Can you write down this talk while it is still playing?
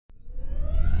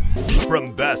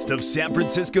From Best of San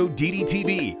Francisco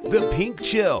DDTV, The Pink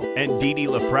Chill, and Didi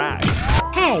LaFrac.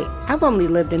 Hey, I've only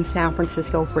lived in San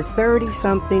Francisco for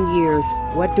 30-something years.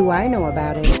 What do I know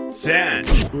about it? San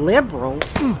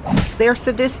Liberals? They're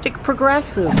sadistic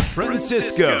progressives.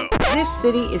 Francisco. This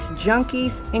city is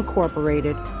Junkies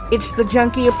Incorporated. It's the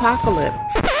junkie apocalypse.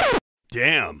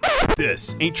 Damn,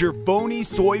 this ain't your phony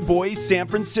soy boy San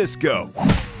Francisco.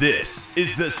 This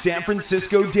is the San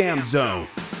Francisco Dam Zone.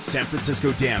 San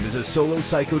Francisco Dam is a solo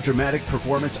psychodramatic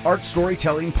performance art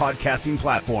storytelling podcasting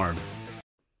platform.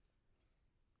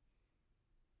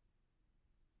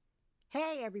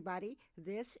 Hey everybody,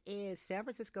 this is San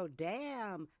Francisco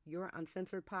Dam, your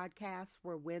uncensored podcast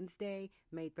for Wednesday,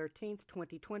 May 13th,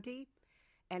 2020.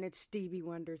 And it's Stevie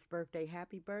Wonder's birthday.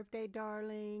 Happy birthday,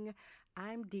 darling.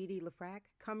 I'm Didi LaFrac,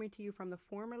 coming to you from the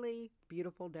formerly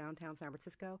beautiful downtown San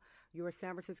Francisco. Your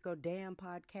San Francisco Dam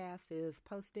podcast is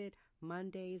posted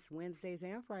Mondays, Wednesdays,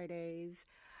 and Fridays,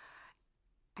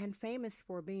 and famous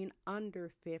for being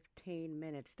under 15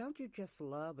 minutes. Don't you just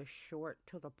love a short,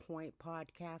 to-the-point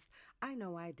podcast? I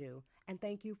know I do. And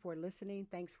thank you for listening.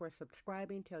 Thanks for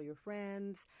subscribing. Tell your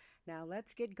friends. Now,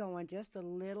 let's get going just a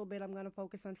little bit. I'm going to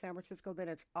focus on San Francisco. Then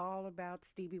it's all about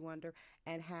Stevie Wonder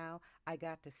and how I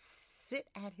got to sit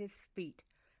at his feet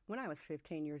when I was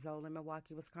 15 years old in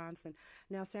Milwaukee, Wisconsin.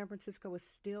 Now, San Francisco is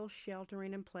still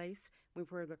sheltering in place. We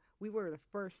were the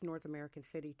first North American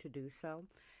city to do so.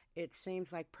 It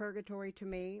seems like purgatory to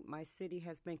me. My city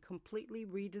has been completely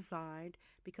redesigned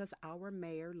because our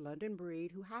mayor, London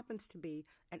Breed, who happens to be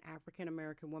an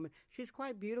African-American woman, she's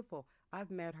quite beautiful. I've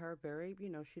met her,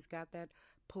 she's got that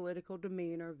political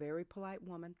demeanor, very polite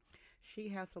woman. She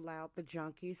has allowed the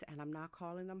junkies, and I'm not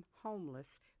calling them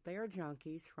homeless, they are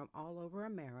junkies from all over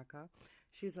America.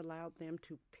 She's allowed them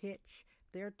to pitch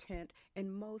their tent in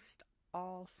most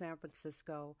all San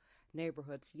Francisco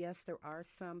neighborhoods. Yes, there are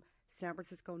some San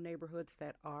Francisco neighborhoods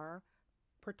that are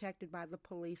protected by the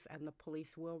police, and the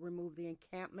police will remove the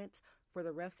encampments. For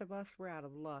the rest of us, we're out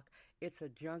of luck. It's a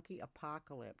junkie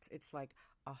apocalypse. It's like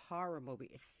a horror movie.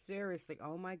 It's seriously,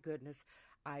 oh my goodness,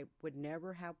 I would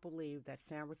never have believed that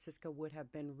San Francisco would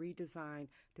have been redesigned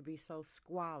to be so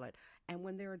squalid. And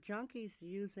when there are junkies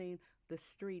using the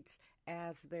streets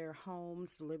as their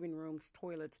homes, living rooms,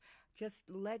 toilets, just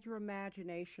let your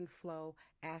imagination flow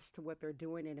as to what they're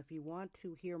doing. And if you want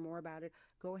to hear more about it,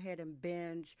 go ahead and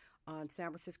binge on San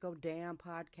Francisco Dam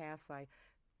podcasts. I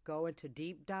go into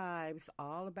deep dives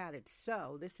all about it.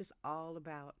 So this is all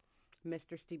about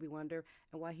Mr. Stevie Wonder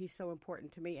and why he's so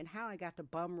important to me and how I got to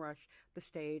bum rush the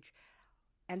stage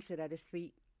and sit at his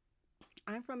feet.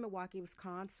 I'm from Milwaukee,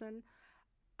 Wisconsin.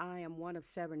 I am one of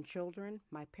 7 children.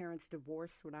 My parents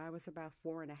divorced when I was about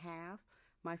 4 and a half.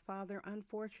 My father,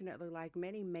 unfortunately, like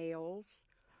many males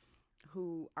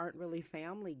who aren't really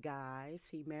family guys,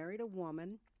 he married a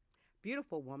woman,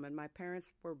 beautiful woman. My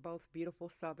parents were both beautiful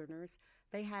Southerners.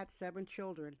 They had 7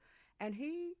 children. And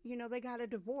they got a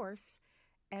divorce.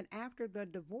 And after the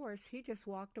divorce, he just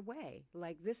walked away.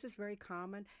 Like, this is very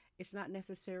common. It's not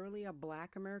necessarily a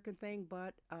Black American thing,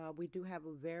 but we do have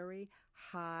a very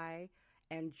high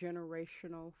and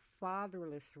generational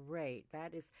fatherless rate.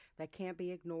 That can't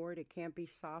be ignored. It can't be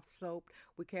soft-soaped.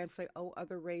 We can't say, oh,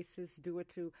 other races do it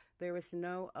too. There is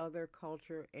no other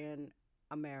culture in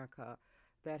America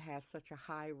that has such a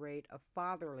high rate of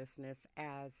fatherlessness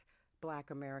as Black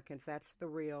Americans. That's the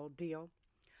real deal.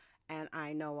 And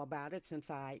I know about it since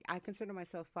I consider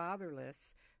myself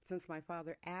fatherless since my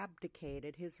father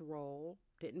abdicated his role,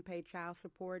 didn't pay child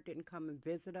support, didn't come and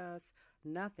visit us,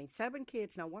 nothing. 7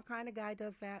 kids. Now, what kind of guy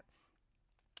does that?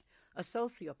 A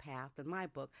sociopath in my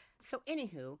book. So,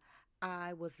 anywho,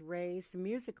 I was raised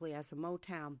musically as a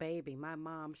Motown baby. My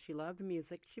mom, she loved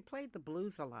music. She played the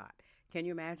blues a lot. Can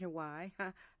you imagine why?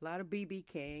 A lot of B.B.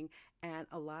 King and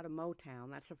a lot of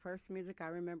Motown. That's the first music I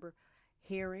remember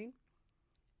hearing.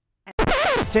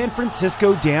 San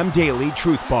Francisco Dam Daily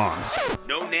Truth Bombs.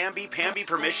 No namby-pamby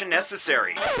permission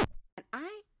necessary. And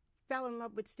I fell in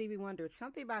love with Stevie Wonder. It's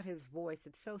something about his voice.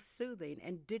 It's so soothing.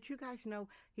 And did you guys know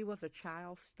he was a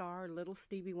child star, little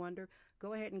Stevie Wonder?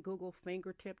 Go ahead and Google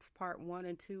Fingertips Part 1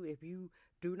 and 2. If you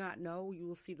do not know, you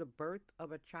will see the birth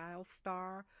of a child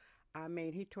star. I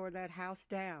mean, he tore that house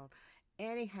down.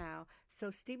 Anyhow,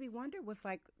 so Stevie Wonder was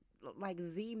like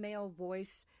the male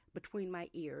voice between my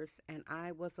ears, and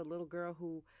I was a little girl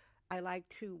who I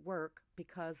liked to work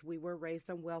because we were raised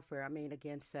on welfare. I mean,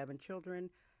 again, 7 children,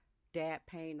 dad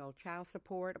paying no child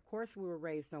support. Of course, we were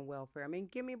raised on welfare. I mean,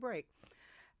 give me a break.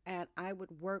 And I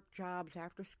would work jobs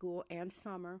after school and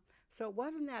summer. So it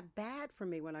wasn't that bad for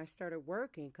me when I started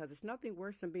working, because it's nothing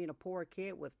worse than being a poor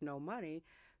kid with no money.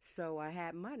 So I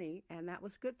had money, and that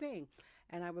was a good thing.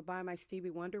 And I would buy my Stevie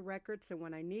Wonder records, and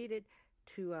when I needed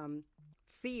to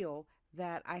feel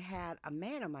that I had a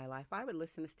man in my life, I would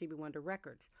listen to Stevie Wonder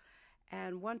records.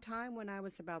 And one time when I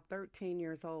was about 13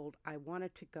 years old, I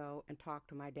wanted to go and talk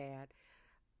to my dad.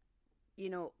 You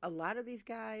know, a lot of these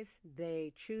guys,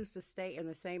 they choose to stay in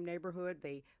the same neighborhood.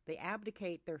 They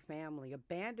abdicate their family,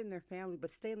 abandon their family,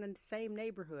 but stay in the same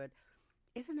neighborhood.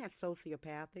 Isn't that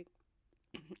sociopathic?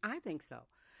 I think so.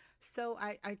 So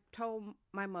I told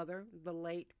my mother, the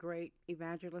late, great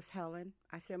evangelist Helen,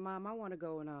 I said, Mom, I want to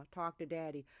go and talk to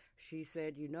Daddy. She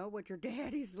said, you know what your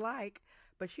daddy's like,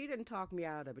 but she didn't talk me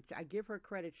out of it. I give her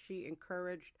credit. She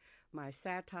encouraged my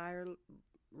satire,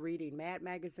 reading Mad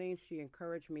magazines. She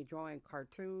encouraged me drawing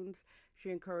cartoons. She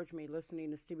encouraged me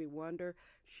listening to Stevie Wonder.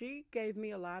 She gave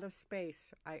me a lot of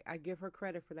space. I give her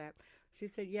credit for that. She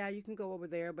said, yeah, you can go over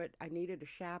there, but I needed a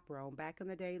chaperone. Back in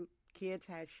the day, kids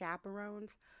had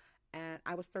chaperones, and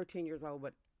I was 13 years old,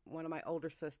 but one of my older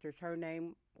sisters, her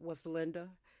name was Linda.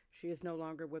 She is no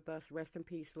longer with us. Rest in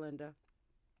peace, Linda.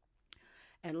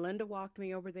 And Linda walked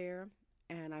me over there,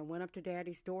 and I went up to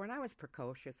Daddy's door, and I was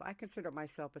precocious. I consider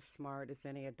myself as smart as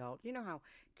any adult. You know how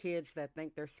kids that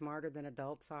think they're smarter than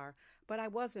adults are? But I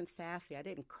wasn't sassy. I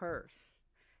didn't curse.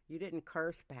 You didn't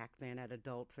curse back then at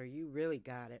adults, or you really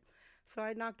got it. So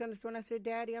I knocked on his door, and I said,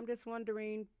 Daddy, I'm just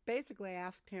wondering, basically I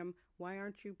asked him, why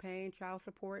aren't you paying child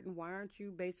support, and why aren't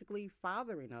you basically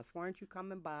fathering us? Why aren't you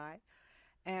coming by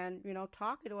and, you know,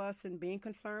 talking to us and being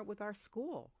concerned with our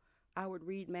school? I would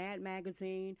read Mad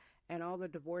magazine, and all the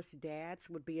divorced dads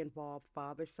would be involved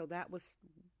fathers. So that was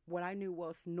what I knew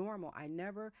was normal. I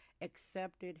never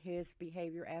accepted his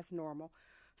behavior as normal.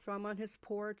 So I'm on his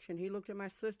porch, and he looked at my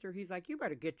sister. He's like, you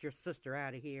better get your sister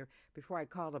out of here before I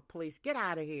call the police. Get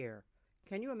out of here.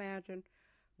 Can you imagine?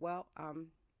 Well,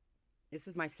 this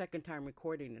is my second time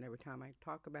recording, and every time I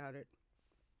talk about it.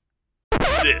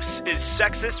 This is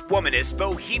Sexist Womanist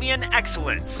Bohemian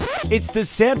Excellence. It's the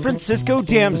San Francisco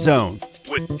Dam Zone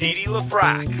with Dee Dee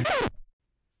LaFrac.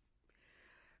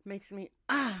 Makes me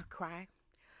cry.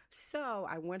 So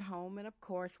I went home and, of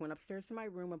course, went upstairs to my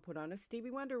room and put on a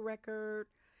Stevie Wonder record.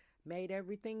 Made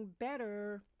everything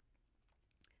better.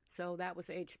 So that was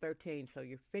age 13. So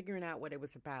you're figuring out what it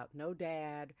was about. No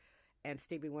dad. And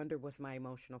Stevie Wonder was my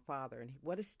emotional father. And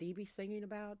what is Stevie singing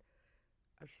about?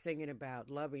 He's singing about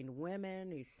loving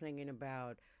women. He's singing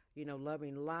about, you know,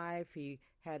 loving life. He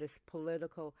had his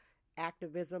political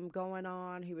activism going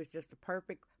on. He was just a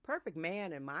perfect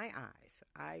man in my eyes.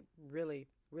 I really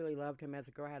loved him as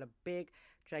a girl. I had a big,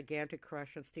 gigantic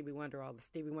crush on Stevie Wonder, all the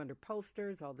Stevie Wonder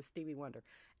posters, all the Stevie Wonder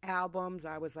albums.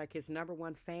 I was like his number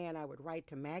one fan. I would write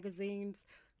to magazines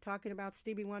talking about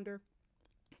Stevie Wonder.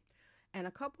 And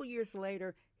a couple years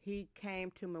later, he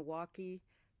came to Milwaukee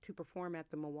to perform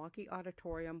at the Milwaukee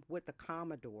Auditorium with the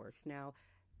Commodores. Now,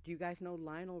 do you guys know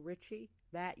Lionel Richie?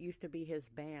 That used to be his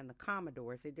band, the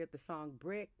Commodores. They did the song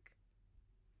Brick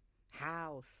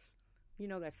House. You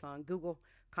know that song. Google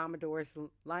Commodores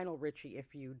Lionel Richie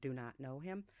if you do not know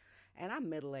him. And I'm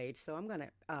middle-aged, so I'm going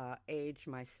to age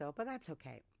myself, but that's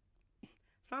okay.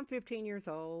 So I'm 15 years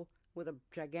old with a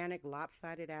gigantic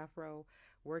lopsided afro,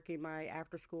 working my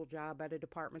after-school job at a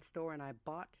department store, and I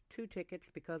bought 2 tickets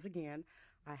because, again,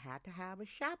 I had to have a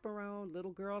chaperone.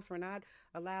 Little girls were not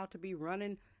allowed to be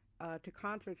running to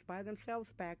concerts by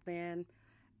themselves back then.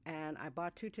 And I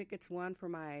bought 2 tickets, one for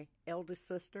my eldest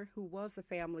sister, who was a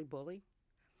family bully.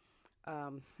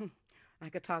 I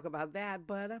could talk about that,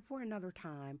 but for another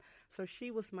time. So she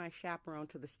was my chaperone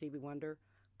to the Stevie Wonder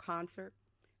concert,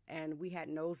 and we had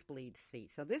nosebleed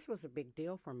seats. So this was a big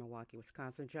deal for Milwaukee,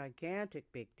 Wisconsin, gigantic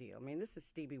big deal. I mean, this is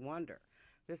Stevie Wonder.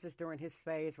 This is during his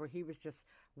phase where he was just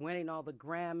winning all the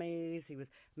Grammys. He was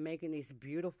making these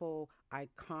beautiful,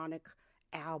 iconic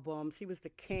albums. He was the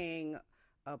king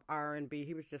of R&B.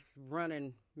 He was just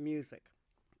running music.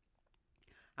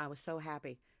 I was so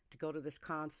happy to go to this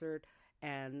concert,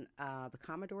 and the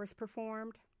Commodores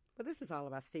performed. But this is all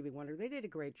about Stevie Wonder. They did a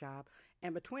great job.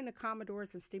 And between the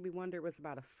Commodores and Stevie Wonder, it was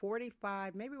about a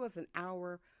 45, maybe it was an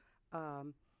hour,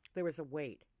 there was a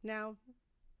wait. Now,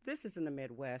 this is in the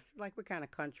Midwest, like we're kind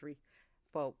of country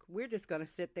folk. We're just going to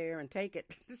sit there and take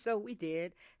it. So we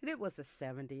did. And it was the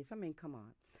 70s. I mean, come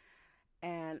on.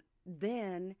 And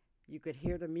then you could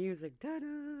hear the music.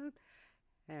 Da-da,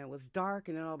 and it was dark.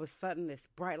 And then all of a sudden, this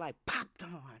bright light popped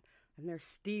on. And there's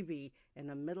Stevie in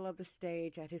the middle of the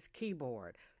stage at his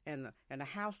keyboard. And the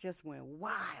house just went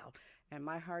wild. And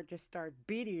my heart just started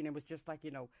beating. And it was just like,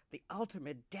 you know, the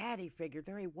ultimate daddy figure.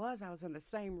 There he was. I was in the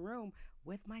same room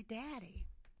with my daddy.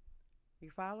 You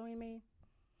following me?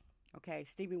 Okay,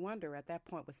 Stevie Wonder at that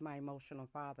point was my emotional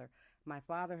father. My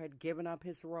father had given up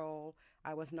his role.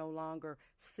 I was no longer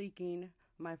seeking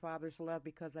my father's love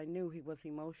because I knew he was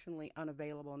emotionally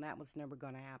unavailable, and that was never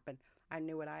going to happen. I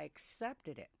knew it. I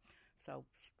accepted it. So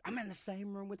I'm in the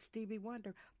same room with Stevie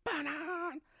Wonder.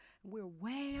 Ba-na! We're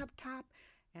way up top,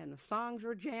 and the songs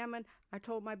are jamming. I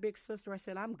told my big sister, I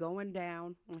said, I'm going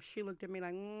down. And she looked at me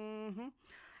like, mm-hmm.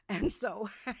 And so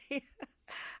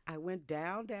I went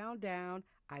down, down, down.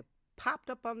 I popped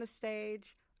up on the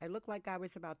stage. I looked like I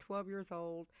was about 12 years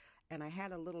old, and I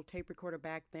had a little tape recorder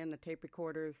back then. The tape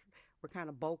recorders were kind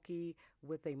of bulky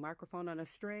with a microphone on a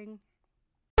string.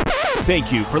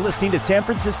 Thank you for listening to San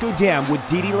Francisco Dam with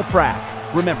Dee Dee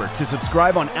LaFrac. Remember to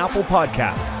subscribe on Apple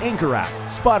Podcast, Anchor app,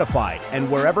 Spotify, and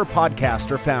wherever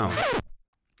podcasts are found.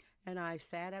 And I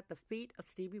sat at the feet of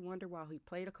Stevie Wonder while he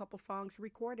played a couple songs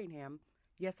recording him.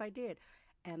 Yes, I did.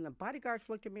 And the bodyguards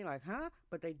looked at me like, huh?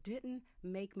 But they didn't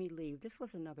make me leave. This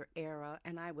was another era,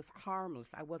 and I was harmless.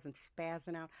 I wasn't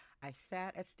spazzing out. I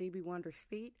sat at Stevie Wonder's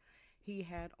feet. He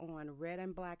had on red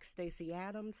and black Stacey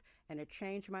Adams, and it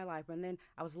changed my life. And then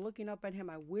I was looking up at him.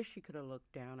 I wish he could have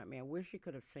looked down at me. I wish he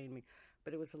could have seen me.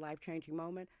 But it was a life-changing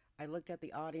moment. I looked at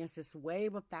the audience, this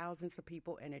wave of thousands of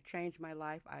people, and it changed my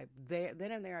life. Then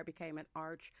and there, I became an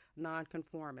arch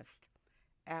nonconformist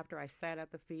after I sat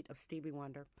at the feet of Stevie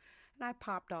Wonder. And I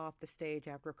popped off the stage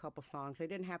after a couple songs. They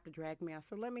didn't have to drag me out.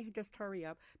 So let me just hurry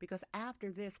up, because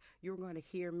after this, you're going to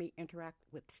hear me interact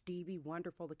with Stevie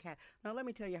Wonderful the Cat. Now, let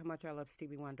me tell you how much I love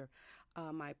Stevie Wonder.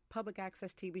 My public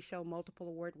access TV show, multiple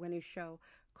award-winning show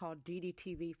called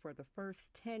DDTV, for the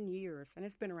first 10 years, and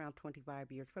it's been around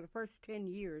 25 years. For the first 10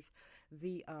 years,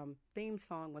 the theme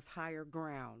song was Higher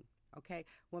Ground. Okay,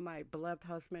 when my beloved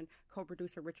husband,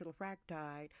 co-producer Richard LaFrac,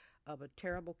 died of a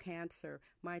terrible cancer,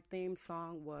 my theme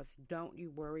song was Don't You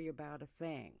Worry About a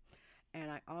Thing. And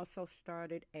I also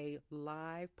started a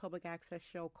live public access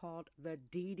show called The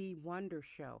Dee Dee Wonder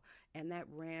Show, and that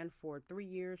ran for 3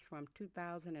 years from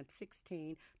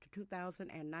 2016 to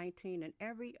 2019. And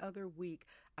every other week,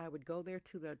 I would go there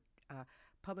to the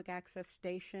public access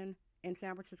station in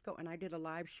San Francisco, and I did a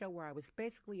live show where I was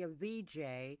basically a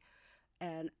VJ.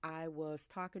 And I was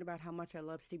talking about how much I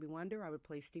love Stevie Wonder. I would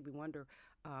play Stevie Wonder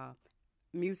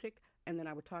music, and then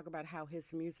I would talk about how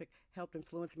his music helped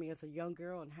influence me as a young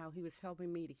girl and how he was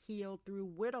helping me to heal through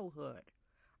widowhood.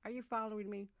 Are you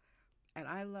following me? And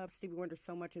I love Stevie Wonder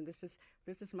so much, and this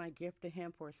is my gift to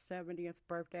him for his 70th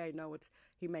birthday. I know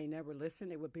he may never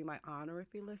listen. It would be my honor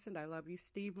if he listened. I love you,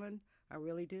 Steveland. I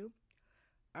really do.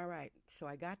 All right, so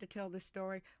I got to tell this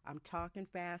story. I'm talking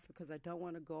fast because I don't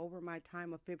want to go over my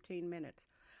time of 15 minutes.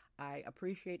 I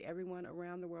appreciate everyone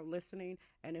around the world listening,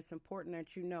 and it's important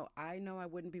that you know I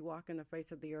wouldn't be walking the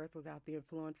face of the earth without the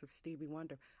influence of Stevie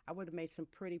Wonder. I would have made some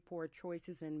pretty poor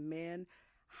choices in men,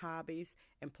 hobbies,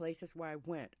 and places where I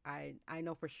went. I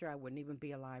know for sure I wouldn't even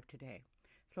be alive today.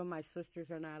 Some of my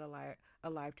sisters are not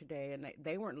alive today, and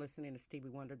they weren't listening to Stevie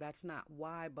Wonder. That's not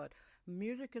why, but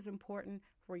music is important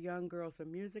for young girls. The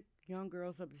music young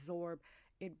girls absorb,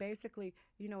 it basically,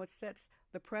 it sets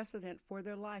the precedent for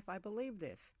their life. I believe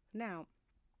this. Now,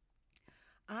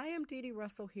 I am Dee Dee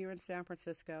Russell here in San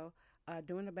Francisco,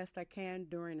 doing the best I can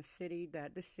during this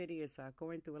city is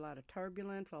going through a lot of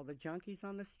turbulence, all the junkies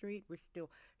on the street. We're still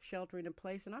sheltering in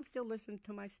place, and I'm still listening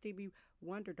to my Stevie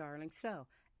Wonder darling. So,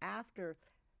 after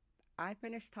I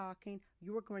finish talking,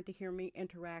 you are going to hear me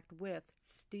interact with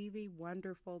Stevie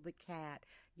Wonderful the cat.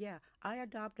 Yeah, I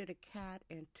adopted a cat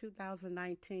in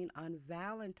 2019 on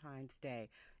Valentine's Day.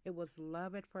 It was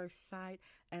love at first sight,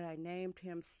 and I named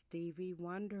him Stevie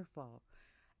Wonderful.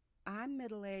 I'm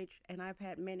middle-aged, and I've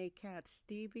had many cats.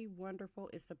 Stevie Wonderful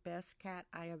is the best cat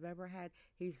I have ever had.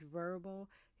 He's verbal,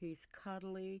 he's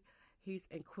cuddly, he's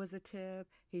inquisitive,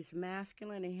 he's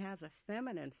masculine, and he has a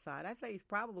feminine side. I'd say he's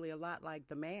probably a lot like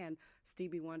the man,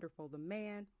 Stevie Wonderful the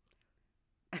man,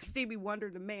 Stevie Wonder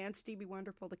the man, Stevie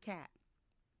Wonderful the cat.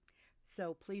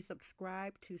 So please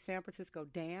subscribe to San Francisco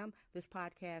Dam. This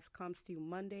podcast comes to you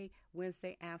Monday,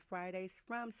 Wednesday, and Fridays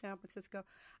from San Francisco.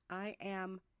 I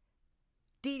am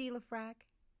Dee Dee LaFrac,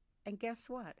 and guess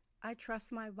what? I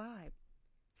trust my vibe.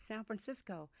 San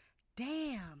Francisco,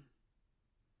 damn.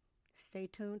 Stay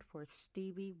tuned for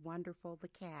Stevie Wonderful the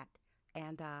cat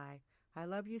and I. I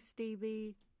love you,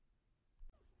 Stevie.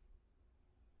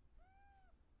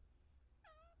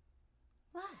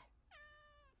 What?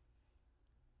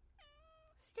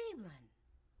 Steveland.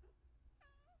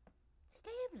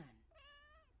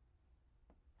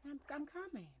 I'm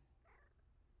coming.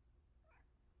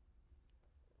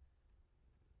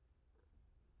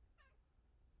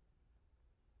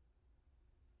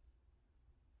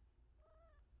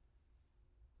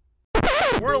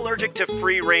 We're allergic to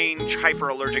free-range,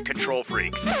 hyper-allergic control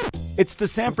freaks. It's the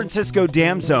San Francisco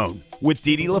Dam Zone with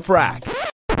Dee Dee LaFrac.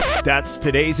 That's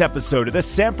today's episode of the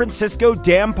San Francisco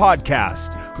Dam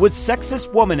Podcast with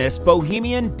sexist womanist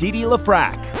bohemian Dee Dee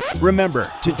LaFrac.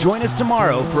 Remember to join us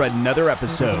tomorrow for another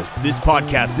episode. This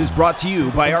podcast is brought to you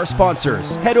by our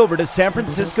sponsors. Head over to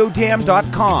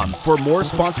sanfranciscodam.com for more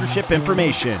sponsorship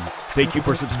information. Thank you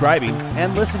for subscribing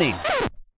and listening.